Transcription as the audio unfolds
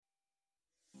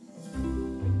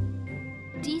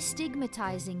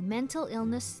Destigmatizing Mental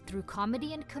Illness Through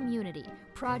Comedy and Community,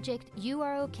 Project You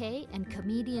Are Okay and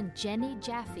comedian Jenny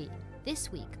Jaffe,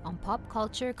 this week on Pop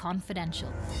Culture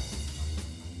Confidential.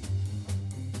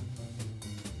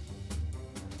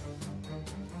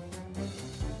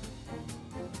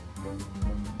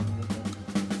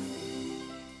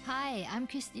 Hi, I'm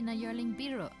Christina Yerling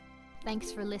Biro.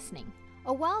 Thanks for listening.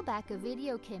 A while back, a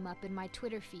video came up in my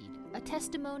Twitter feed, a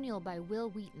testimonial by Wil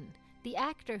Wheaton, the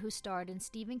actor who starred in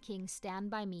Stephen King's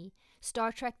Stand By Me,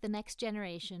 Star Trek The Next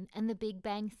Generation, and The Big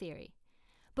Bang Theory.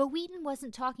 But Wheaton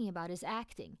wasn't talking about his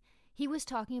acting. He was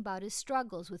talking about his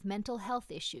struggles with mental health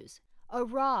issues, a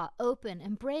raw, open,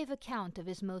 and brave account of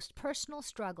his most personal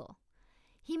struggle.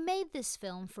 He made this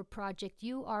film for Project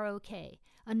You Are Okay,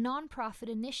 a non-profit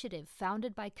initiative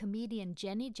founded by comedian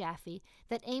Jenny Jaffe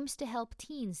that aims to help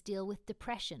teens deal with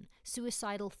depression,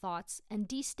 suicidal thoughts, and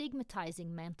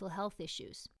destigmatizing mental health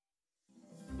issues.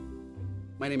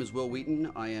 My name is Wil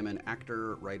Wheaton. I am an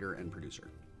actor, writer, and producer.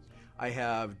 I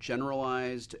have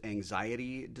generalized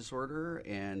anxiety disorder,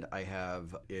 and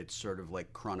it's sort of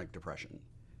like chronic depression.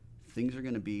 Things are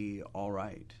going to be all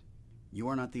right. You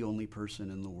are not the only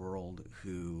person in the world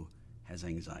who has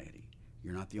anxiety.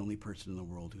 You're not the only person in the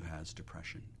world who has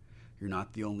depression. You're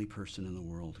not the only person in the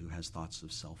world who has thoughts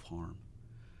of self-harm.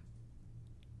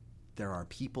 There are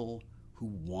people who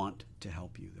want to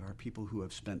help you. There are people who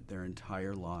have spent their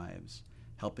entire lives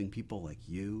helping people like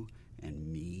you and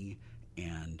me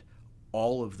and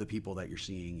all of the people that you're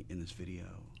seeing in this video.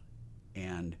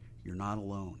 And you're not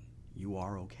alone. You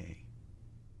are okay.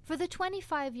 For the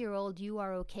 25-year-old You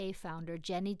Are Okay founder,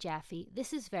 Jenny Jaffe,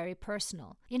 this is very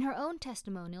personal. In her own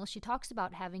testimonial, she talks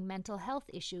about having mental health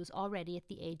issues already at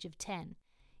the age of 10.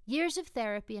 Years of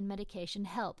therapy and medication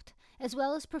helped, as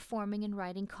well as performing and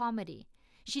writing comedy.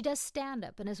 She does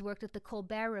stand-up and has worked at The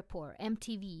Colbert Report,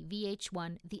 MTV,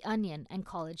 VH1, The Onion, and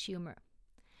College Humor.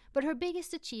 But her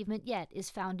biggest achievement yet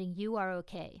is founding You Are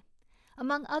Okay.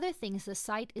 Among other things, the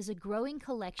site is a growing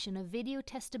collection of video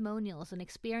testimonials and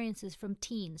experiences from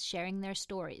teens sharing their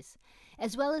stories,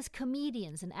 as well as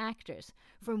comedians and actors,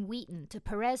 from Wheaton to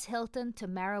Perez Hilton to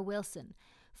Mara Wilson,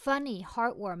 funny,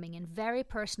 heartwarming, and very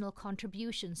personal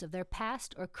contributions of their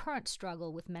past or current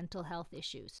struggle with mental health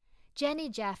issues. Jenny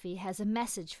Jaffe has a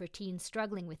message for teens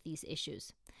struggling with these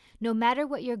issues. No matter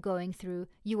what you're going through,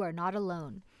 you are not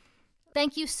alone.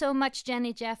 Thank you so much,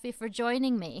 Jenny Jaffe, for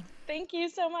joining me. Thank you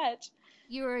so much.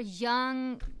 You're a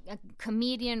young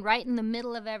comedian right in the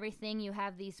middle of everything. You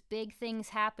have these big things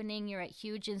happening. You're at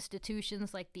huge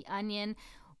institutions like The Onion.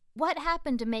 What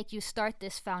happened to make you start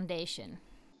this foundation?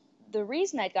 The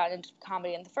reason I'd gotten into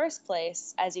comedy in the first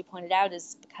place, as you pointed out,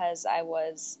 is because I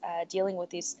was dealing with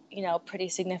these, pretty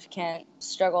significant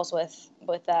struggles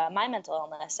with my mental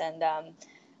illness. And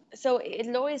so it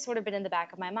had always sort of been in the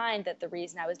back of my mind that the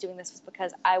reason I was doing this was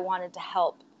because I wanted to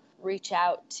help reach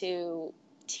out to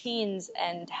teens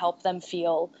and help them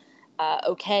feel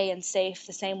okay and safe,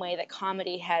 the same way that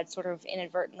comedy had sort of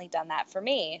inadvertently done that for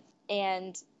me.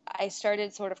 And I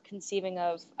started sort of conceiving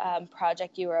of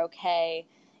Project You Are Okay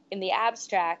in the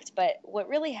abstract, but what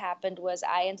really happened was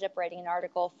I ended up writing an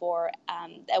article for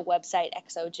a website,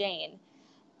 XOJane,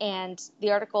 and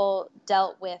the article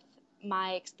dealt with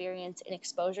my experience in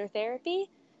exposure therapy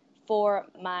for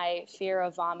my fear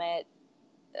of vomit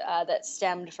that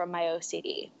stemmed from my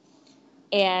OCD.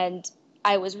 And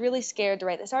I was really scared to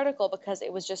write this article because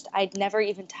it was just, I'd never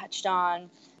even touched on,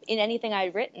 in anything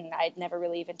I'd written, I'd never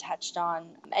really even touched on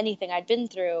anything I'd been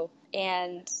through.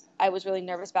 And I was really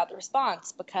nervous about the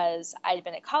response because I'd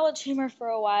been at College Humor for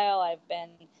a while. I've been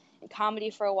in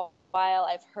comedy for a while.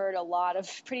 I've heard a lot of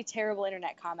pretty terrible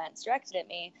internet comments directed at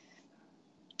me.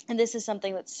 And this is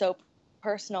something that's so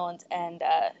personal and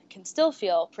can still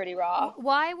feel pretty raw.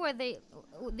 Why were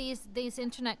these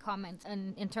internet comments,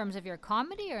 in terms of your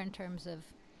comedy or in terms of?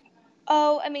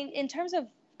 Oh, I mean, in terms of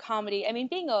comedy, I mean,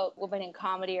 being a woman in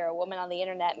comedy or a woman on the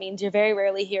internet means you're very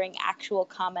rarely hearing actual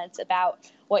comments about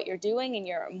what you're doing, and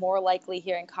you're more likely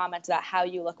hearing comments about how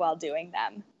you look while doing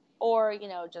them. Or,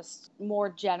 just more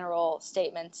general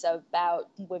statements about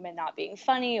women not being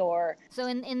funny or... So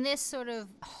in this sort of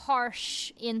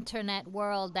harsh internet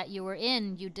world that you were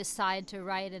in, you decide to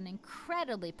write an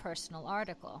incredibly personal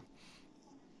article.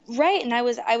 Right, and I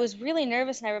was really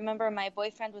nervous, and I remember my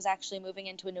boyfriend was actually moving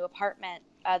into a new apartment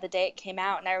the day it came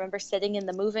out, and I remember sitting in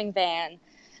the moving van,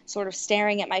 sort of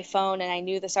staring at my phone, and I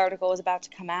knew this article was about to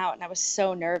come out, and I was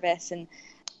so nervous, and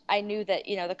I knew that,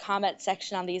 the comment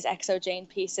section on these XOJane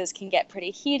pieces can get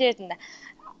pretty heated, and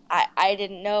I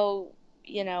didn't know,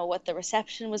 what the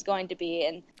reception was going to be.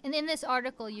 And in this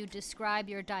article, you describe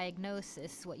your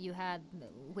diagnosis, what you had,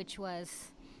 which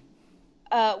was...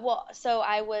 Well, so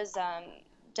I was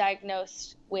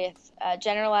diagnosed with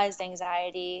generalized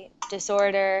anxiety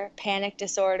disorder, panic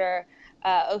disorder,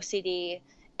 OCD,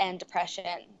 and depression,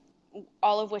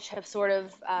 all of which have sort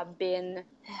of been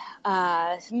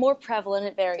more prevalent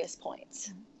at various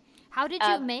points. How did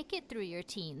you make it through your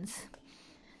teens?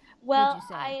 Well, Would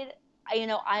you say?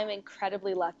 I'm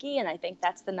incredibly lucky, and I think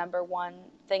that's the number one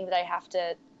thing that I have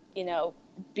to,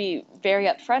 be very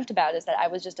upfront about, is that I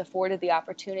was just afforded the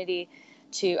opportunity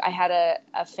I had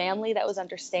a family that was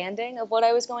understanding of what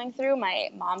I was going through. My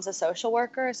mom's a social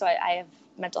worker, so I have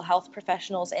mental health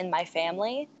professionals in my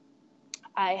family.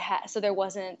 So there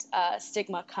wasn't a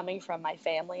stigma coming from my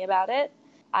family about it.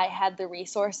 I had the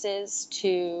resources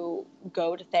to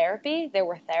go to therapy. There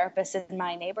were therapists in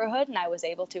my neighborhood, and I was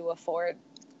able to afford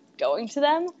going to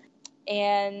them.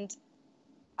 And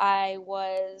I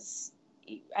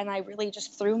really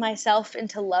just threw myself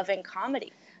into loving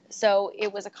comedy. So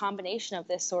it was a combination of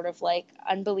this sort of like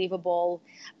unbelievable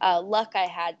luck I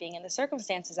had being in the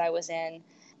circumstances I was in,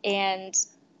 and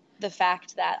the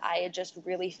fact that I had just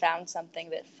really found something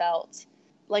that felt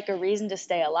like a reason to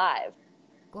stay alive.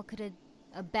 What could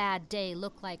a bad day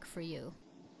look like for you?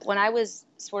 When I was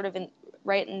sort of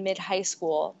right in mid-high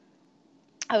school,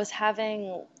 I was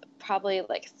having probably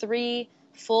like 3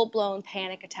 full-blown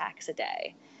panic attacks a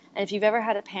day. And if you've ever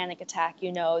had a panic attack,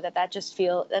 you know that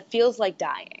feels like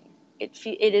dying.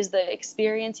 It is the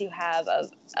experience you have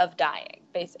of dying.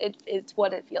 It's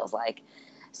what it feels like.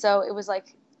 So it was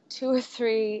like 2 or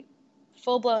 3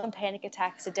 full-blown panic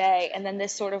attacks a day, and then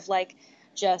this sort of like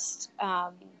just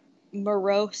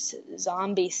morose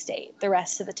zombie state the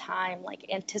rest of the time, like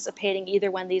anticipating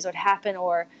either when these would happen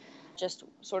or just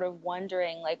sort of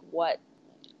wondering like what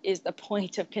is the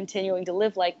point of continuing to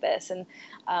live like this. And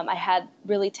I had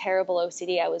really terrible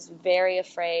OCD. I was very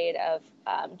afraid of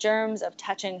germs, of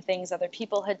touching things other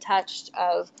people had touched,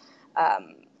 of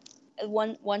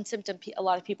one symptom a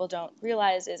lot of people don't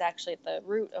realize is actually at the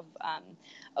root of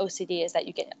OCD is that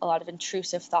you get a lot of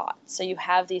intrusive thoughts. So you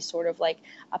have these sort of like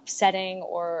upsetting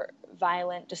or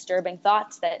violent, disturbing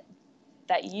thoughts that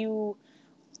you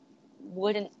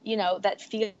wouldn't, that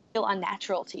feel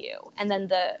unnatural to you. And then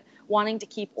the wanting to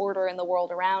keep order in the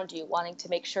world around you, wanting to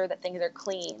make sure that things are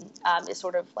clean, is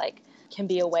sort of like can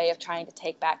be a way of trying to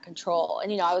take back control.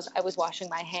 And I was washing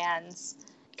my hands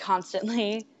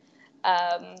constantly,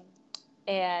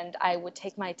 and I would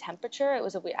take my temperature. I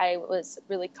was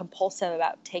really compulsive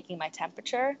about taking my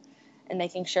temperature and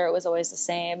making sure it was always the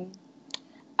same.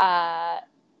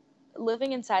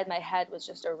 Living inside my head was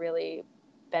just a really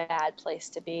bad place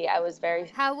to be.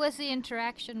 How was the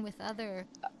interaction with other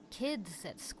kids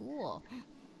at school?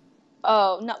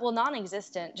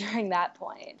 Non-existent during that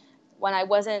point. When I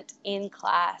wasn't in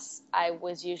class, I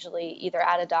was usually either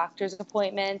at a doctor's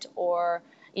appointment or,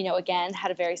 again,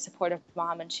 had a very supportive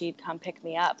mom, and she'd come pick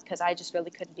me up because I just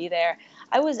really couldn't be there.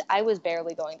 I was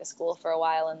barely going to school for a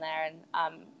while in there,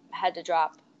 and had to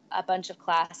drop a bunch of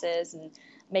classes and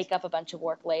make up a bunch of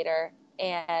work later.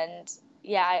 And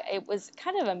yeah, it was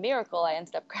kind of a miracle I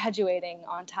ended up graduating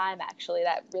on time, actually.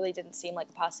 That really didn't seem like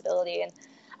a possibility. And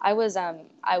I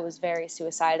was very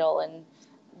suicidal and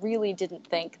really didn't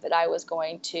think that I was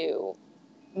going to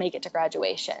make it to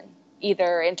graduation,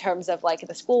 either in terms of like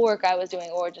the schoolwork I was doing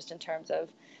or just in terms of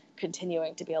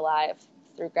continuing to be alive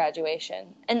through graduation.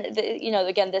 And,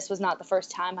 again, this was not the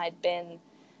first time I'd been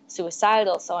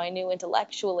suicidal, so I knew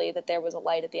intellectually that there was a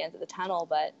light at the end of the tunnel,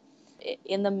 but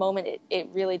in the moment, it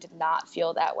really did not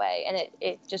feel that way, and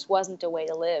it just wasn't a way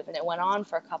to live. And it went on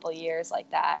for a couple of years like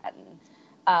that.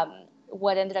 And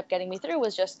what ended up getting me through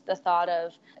was just the thought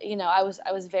of, I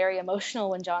was very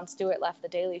emotional when Jon Stewart left The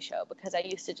Daily Show, because I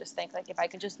used to just think like if I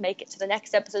could just make it to the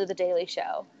next episode of The Daily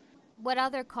Show. What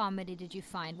other comedy did you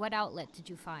find? What outlet did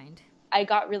you find? I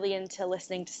got really into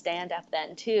listening to stand-up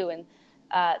then too, and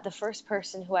the first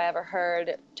person who I ever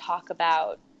heard talk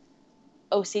about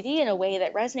OCD in a way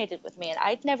that resonated with me. And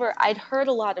I'd heard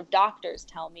a lot of doctors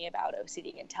tell me about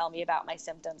OCD and tell me about my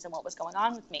symptoms and what was going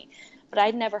on with me, but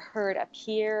I'd never heard a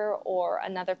peer or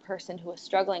another person who was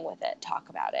struggling with it talk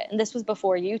about it. And this was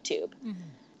before YouTube.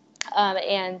 Mm-hmm.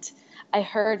 And I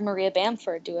heard Maria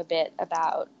Bamford do a bit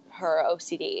about her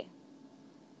OCD.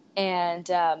 And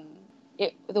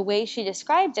the way she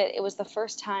described it, it was the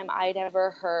first time I'd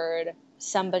ever heard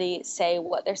somebody say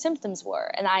what their symptoms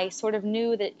were. And I sort of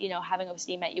knew that, having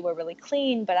OCD meant you were really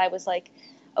clean, but I was like,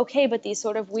 okay, but these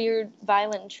sort of weird,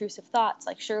 violent, intrusive thoughts,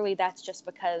 like surely that's just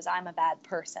because I'm a bad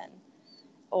person,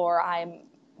 or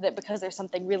because there's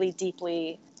something really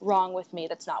deeply wrong with me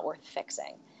that's not worth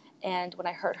fixing. And when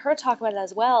I heard her talk about it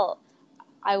as well,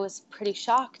 I was pretty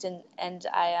shocked, and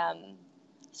I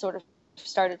sort of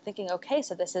started thinking, okay,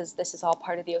 so this is all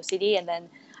part of the OCD. And then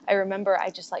I remember I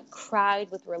just like cried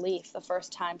with relief the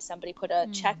first time somebody put a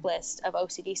checklist of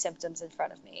OCD symptoms in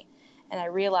front of me. And I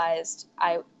realized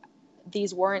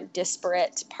these weren't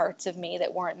disparate parts of me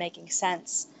that weren't making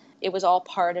sense. It was all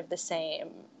part of the same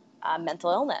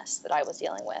mental illness that I was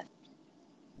dealing with.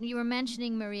 You were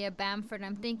mentioning Maria Bamford.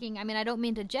 I'm thinking, I mean, I don't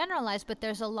mean to generalize, but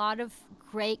there's a lot of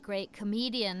great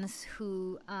comedians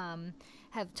who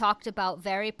have talked about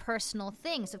very personal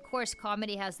things. Of course,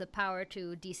 comedy has the power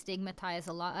to destigmatize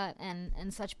a lot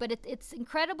and such, but it's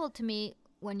incredible to me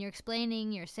when you're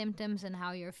explaining your symptoms and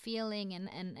how you're feeling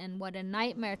and what a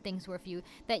nightmare things were for you,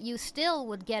 that you still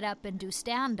would get up and do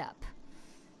stand-up.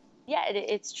 Yeah,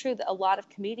 it's true that a lot of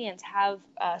comedians have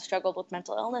struggled with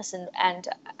mental illness, and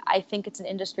I think it's an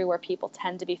industry where people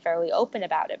tend to be fairly open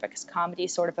about it, because comedy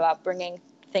is sort of about bringing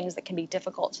things that can be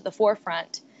difficult to the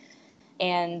forefront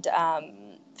and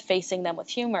facing them with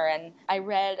humor. And I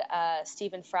read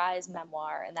Stephen Fry's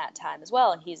memoir in that time as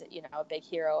well, and he's a big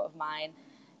hero of mine,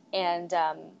 and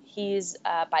he's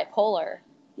bipolar.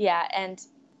 Yeah, and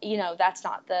that's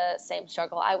not the same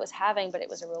struggle I was having, but it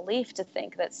was a relief to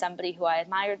think that somebody who I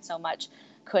admired so much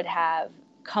could have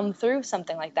come through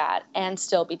something like that and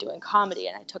still be doing comedy.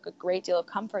 And I took a great deal of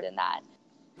comfort in that.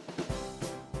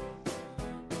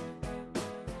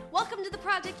 Welcome to the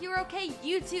Project You're Okay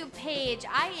YouTube page.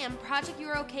 I am Project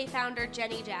You're Okay founder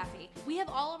Jenny Jaffe. We have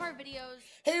all of our videos.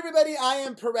 Hey everybody, I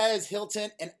am Perez Hilton,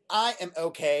 and I am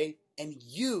okay, and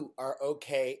you are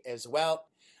okay as well.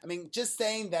 I mean, just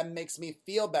saying that makes me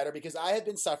feel better, because I have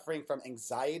been suffering from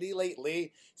anxiety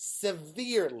lately,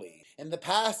 severely. In the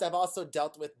past, I've also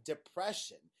dealt with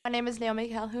depression. My name is Naomi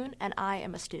Calhoun, and I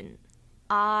am a student.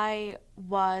 I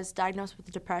was diagnosed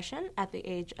with depression at the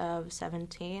age of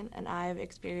 17, and I've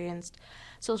experienced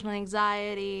social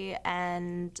anxiety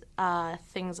and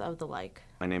things of the like.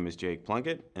 My name is Jake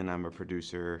Plunkett, and I'm a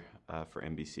producer for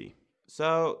NBC.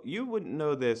 So you wouldn't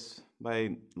know this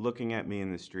by looking at me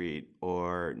in the street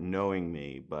or knowing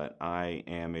me, but I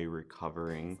am a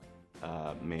recovering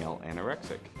male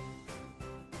anorexic.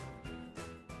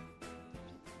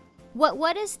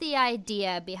 What is the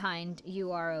idea behind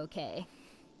You Are Okay?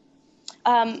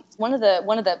 One of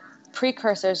the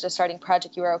precursors to starting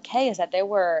Project You Are Okay is that there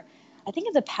were, I think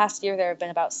in the past year, there have been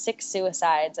about 6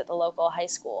 suicides at the local high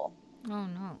school. Oh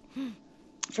no.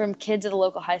 From kids at the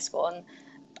local high school. And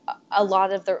a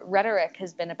lot of the rhetoric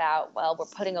has been about, well, we're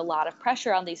putting a lot of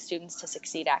pressure on these students to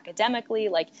succeed academically.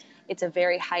 Like, it's a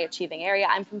very high achieving area.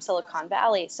 I'm from Silicon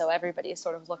Valley, so everybody is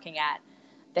sort of looking at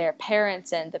their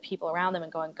parents and the people around them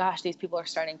and going, gosh, these people are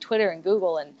starting Twitter and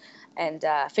Google and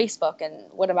Facebook, and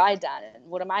what have I done, and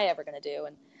what am I ever going to do?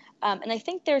 And I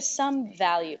think there's some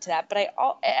value to that, but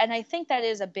I think that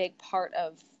is a big part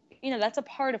of, that's a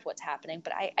part of what's happening.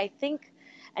 But I think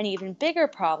an even bigger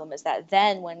problem is that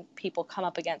then when people come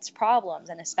up against problems,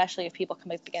 and especially if people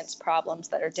come up against problems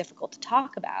that are difficult to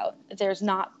talk about, there's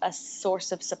not a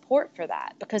source of support for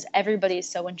that, because everybody is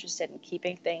so interested in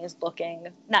keeping things looking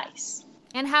nice.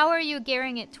 And how are you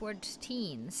gearing it towards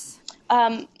teens?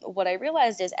 What I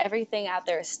realized is everything out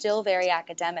there is still very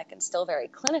academic and still very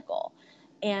clinical.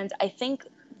 And I think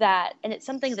that, and it's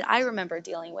something that I remember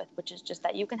dealing with, which is just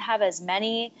that you can have as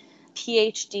many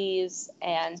PhDs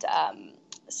and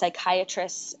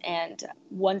psychiatrists and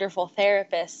wonderful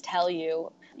therapists tell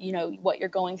you, what you're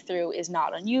going through is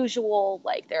not unusual,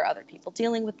 like there are other people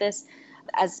dealing with this,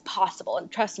 as possible. And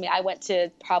trust me, I went to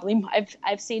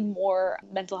I've seen more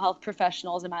mental health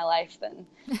professionals in my life than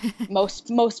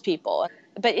most people.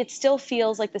 But it still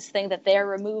feels like this thing that they're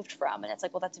removed from. And it's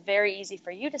like, well, that's very easy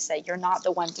for you to say. You're not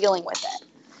the one dealing with it.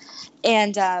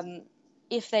 And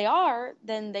if they are,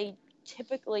 then they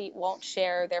typically won't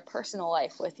share their personal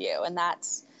life with you. And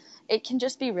it can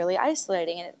just be really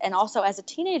isolating. And also, as a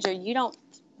teenager, you don't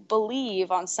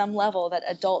believe on some level that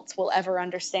adults will ever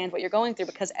understand what you're going through,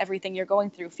 because everything you're going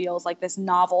through feels like this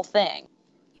novel thing.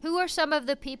 Who are some of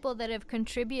the people that have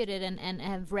contributed and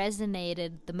have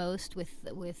resonated the most with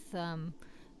the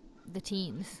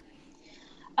teens?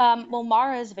 Well,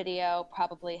 Mara's video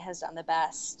probably has done the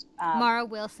best. Mara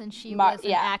Wilson, she was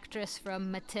an actress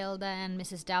from Matilda and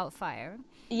Mrs. Doubtfire.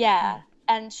 Yeah,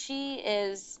 and she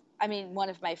is, one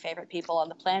of my favorite people on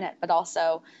the planet, but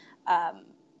also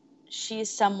she's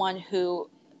someone who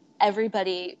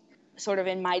everybody sort of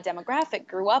in my demographic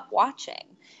grew up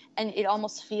watching, and it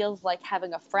almost feels like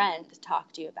having a friend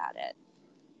talk to you about it.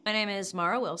 My name is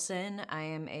Mara Wilson. I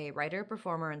am a writer,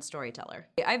 performer, and storyteller.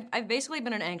 I've basically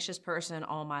been an anxious person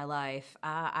all my life.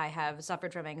 I have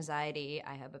suffered from anxiety.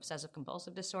 I have obsessive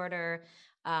compulsive disorder.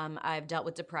 I've dealt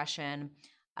with depression.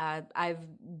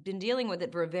 I've been dealing with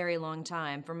it for a very long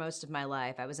time, for most of my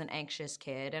life. I was an anxious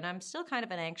kid, and I'm still kind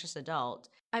of an anxious adult.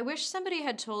 I wish somebody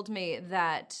had told me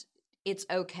that it's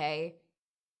okay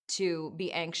to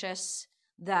be anxious,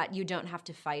 that you don't have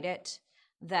to fight it,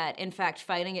 that in fact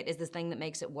fighting it is the thing that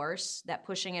makes it worse, that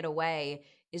pushing it away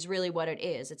is really what it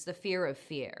is. It's the fear of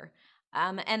fear.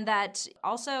 And that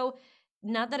also,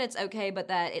 not that it's okay, but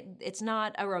that it's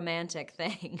not a romantic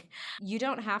thing. You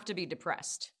don't have to be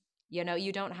depressed. You know,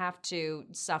 you don't have to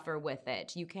suffer with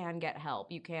it. You can get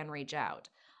help. You can reach out.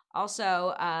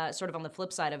 Also, sort of on the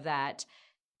flip side of that,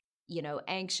 you know,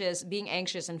 being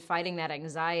anxious and fighting that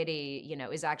anxiety, you know,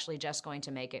 is actually just going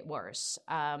to make it worse.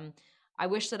 I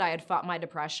wish that I had fought my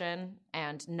depression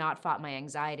and not fought my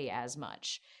anxiety as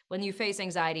much. When you face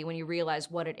anxiety, when you realize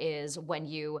what it is, when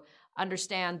you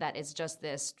understand that it's just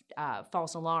this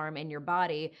false alarm in your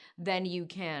body, then you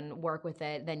can work with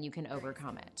it, then you can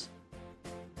overcome it.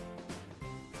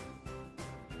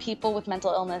 People with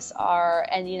mental illness are,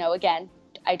 and you know, again,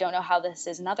 I don't know how this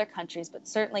is in other countries, but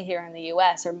certainly here in the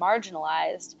US, are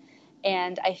marginalized.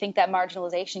 And I think that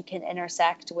marginalization can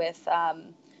intersect with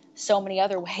so many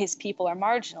other ways people are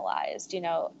marginalized, you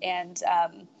know, and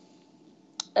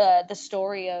the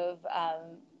story of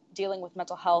dealing with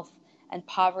mental health and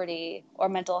poverty, or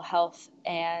mental health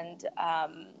and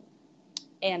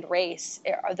race,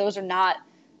 those are not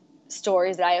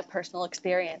stories that I have personal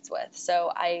experience with.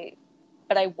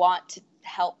 But I want to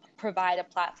help provide a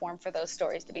platform for those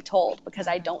stories to be told, because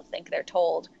I don't think they're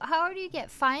told. How do you get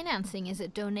financing? Is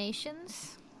it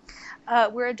donations?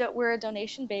 We're a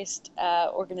donation-based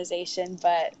organization,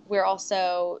 but we're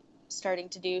also starting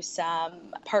to do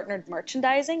some partnered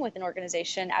merchandising with an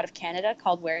organization out of Canada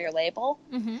called Wear Your Label.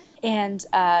 Mm-hmm. And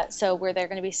so they're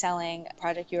going to be selling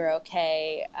Project You're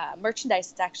Okay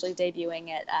merchandise. It's actually debuting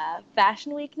at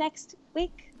Fashion Week next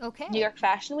week. Okay. New York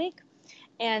Fashion Week.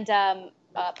 And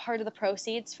part of the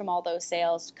proceeds from all those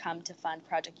sales come to fund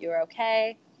Project You're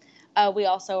Okay. We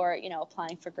also are, you know,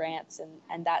 applying for grants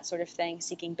and that sort of thing,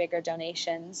 seeking bigger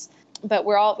donations. But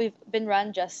we've been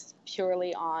run just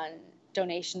purely on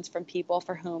donations from people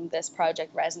for whom this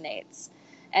project resonates,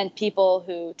 and people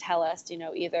who tell us, you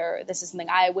know, either this is something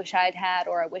I wish I'd had,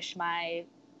 or I wish my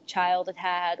child had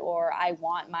had, or I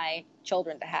want my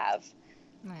children to have.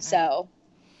 Right. So,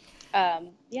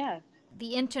 yeah.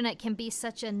 The internet can be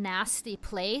such a nasty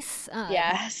place.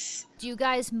 Yes. Do you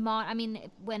guys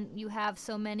when you have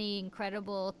so many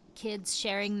incredible kids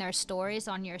sharing their stories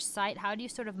on your site, how do you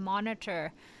sort of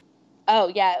monitor?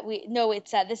 Oh, yeah.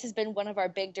 It's this has been one of our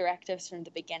big directives from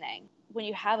the beginning. When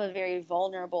you have a very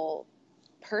vulnerable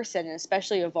person, and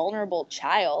especially a vulnerable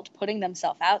child, putting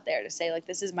themselves out there to say, like,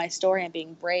 this is my story, I'm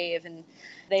being brave, and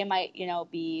they might, you know,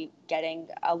 be getting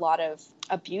a lot of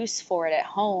abuse for it at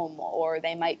home, or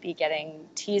they might be getting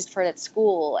teased for it at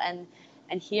school, and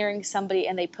hearing somebody,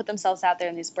 and they put themselves out there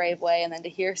in this brave way, and then to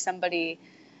hear somebody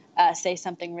say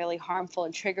something really harmful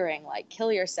and triggering, like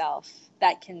kill yourself,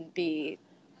 that can be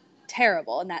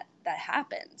terrible, and that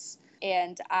happens.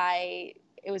 And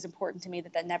it was important to me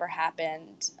that never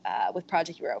happened with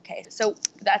Project You're Okay. So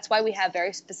that's why we have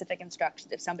very specific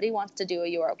instructions. If somebody wants to do a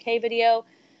You're Okay video,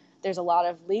 there's a lot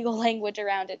of legal language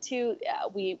around it too.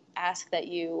 We ask that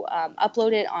you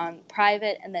upload it on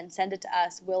private and then send it to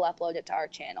us. We'll upload it to our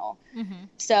channel. Mm-hmm.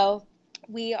 So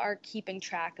we are keeping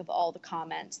track of all the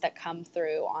comments that come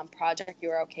through on Project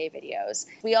You're Okay videos.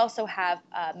 We also have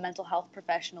mental health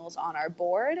professionals on our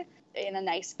board. In a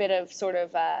nice bit of sort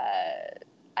of,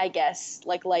 I guess,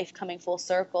 like life coming full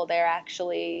circle, they're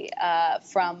actually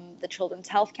from the Children's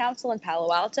Health Council in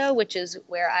Palo Alto, which is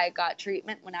where I got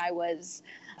treatment when I was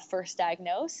first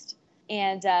diagnosed.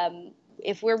 And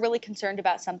if we're really concerned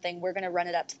about something, we're going to run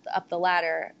it up the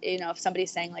ladder. You know, if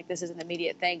somebody's saying, like, this is an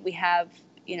immediate thing, we have,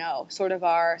 you know, sort of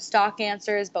our stock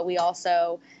answers, but we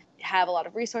also have a lot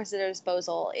of resources at our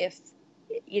disposal. If,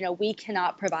 you know, we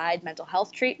cannot provide mental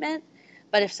health treatment,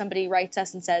 but if somebody writes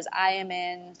us and says, I am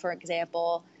in, for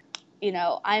example, you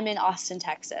know, I'm in Austin,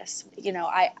 Texas, you know,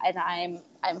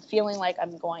 I'm feeling like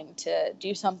I'm going to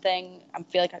do something, I'm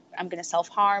feeling like I'm going to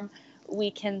self-harm,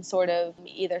 we can sort of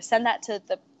either send that to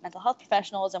the mental health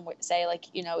professionals and say, like,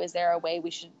 you know, is there a way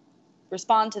we should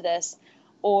respond to this?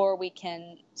 Or we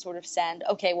can sort of send,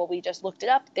 okay, well, we just looked it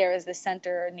up. There is this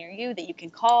center near you that you can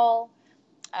call,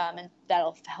 and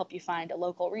that'll help you find a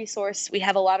local resource. We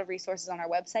have a lot of resources on our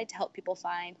website to help people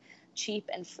find cheap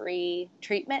and free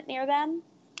treatment near them,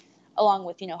 along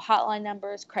with, you know, hotline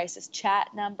numbers, crisis chat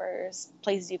numbers,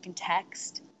 places you can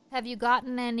text. Have you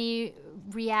gotten any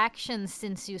reactions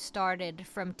since you started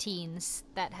from teens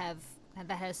that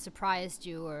has surprised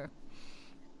you? Or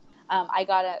I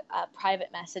got a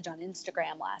private message on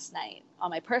Instagram last night, on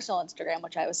my personal Instagram,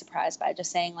 which I was surprised by,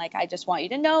 just saying, like, I just want you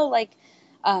to know, like,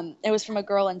 it was from a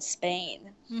girl in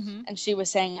Spain. Mm-hmm. And she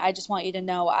was saying, I just want you to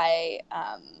know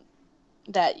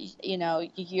that, you know,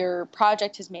 your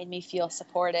project has made me feel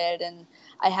supported, and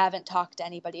I haven't talked to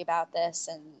anybody about this.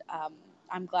 And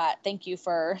I'm glad. Thank you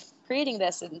for creating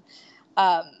this. And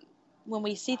when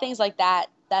we see things like that,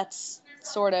 that's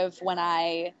sort of when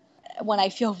I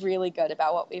feel really good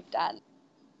about what we've done.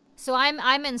 So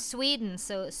I'm in Sweden,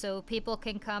 so people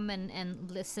can come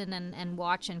and listen and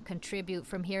watch and contribute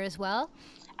from here as well.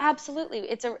 Absolutely.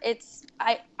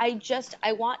 I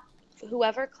want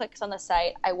whoever clicks on the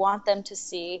site, I want them to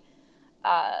see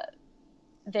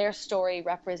their story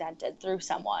represented through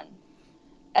someone.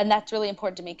 And that's really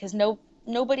important to me, because no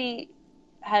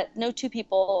two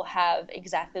people have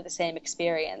exactly the same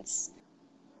experience.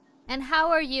 And how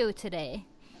are you today?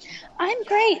 I'm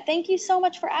great. Thank you so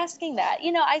much for asking that.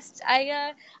 You know,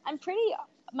 I'm pretty,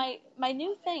 my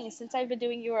new thing since I've been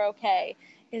doing You Are Okay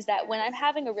is that when I'm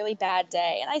having a really bad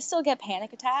day, and I still get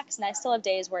panic attacks, and I still have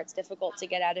days where it's difficult to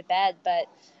get out of bed, but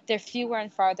they're fewer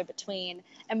and farther between.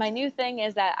 And my new thing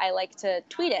is that I like to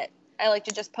tweet it. I like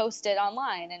to just post it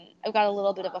online, and I've got a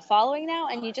little bit of a following now,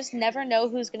 and you just never know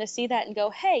who's going to see that and go,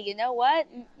 hey, you know what?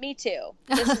 Me too.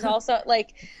 This is also,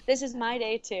 like, this is my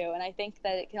day too. And I think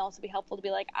that it can also be helpful to be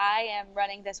like, I am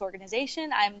running this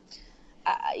organization. I'm,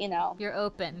 you know. You're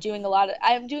open. I'm doing a lot of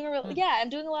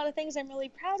things I'm really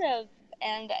proud of,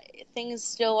 and things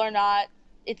still are not,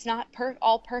 it's not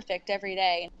all perfect every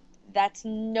day. That's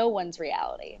no one's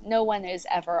reality. No one is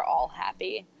ever all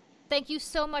happy. Thank you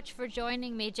so much for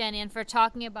joining me, Jenny, and for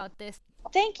talking about this.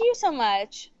 Thank you so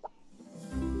much.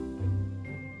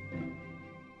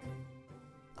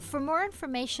 For more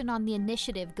information on the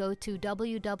initiative, go to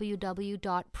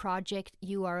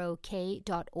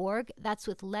www.projectyouareok.org. That's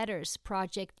with letters,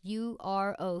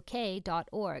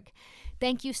 projectyouareok.org.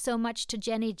 Thank you so much to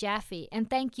Jenny Jaffe, and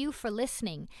thank you for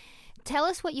listening. Tell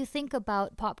us what you think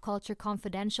about Pop Culture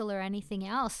Confidential or anything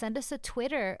else. Send us a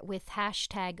Twitter with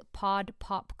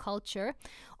 #PodPopCulture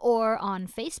or on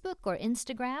Facebook or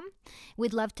Instagram.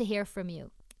 We'd love to hear from you.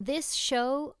 This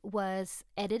show was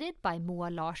edited by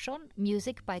Moa Larsson,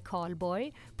 music by Carl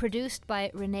Borg, produced by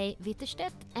Renee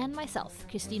Witterstedt, and myself,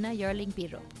 Christina Jörling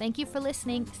Birro. Thank you for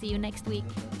listening. See you next week.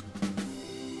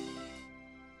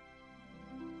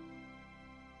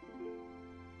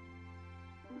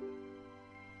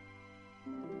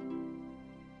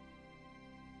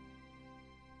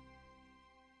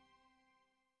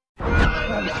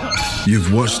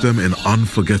 You've watched them in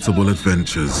unforgettable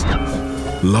adventures,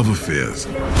 love affairs,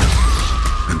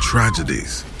 and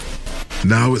tragedies.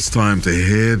 Now it's time to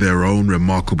hear their own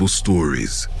remarkable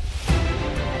stories.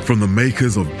 From the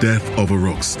makers of Death of a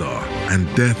Rock Star and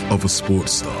Death of a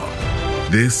Sports Star,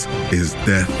 this is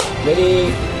Death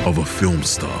of a Film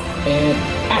Star. And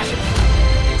action.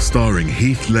 Starring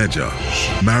Heath Ledger,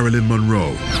 Marilyn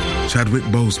Monroe, Chadwick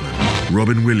Boseman,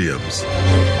 Robin Williams,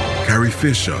 Carrie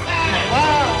Fisher,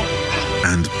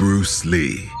 and Bruce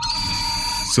Lee.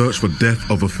 Search for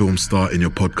Death of a Film Star in your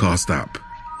podcast app.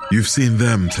 You've seen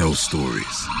them tell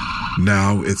stories.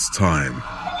 Now it's time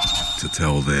to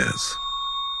tell theirs.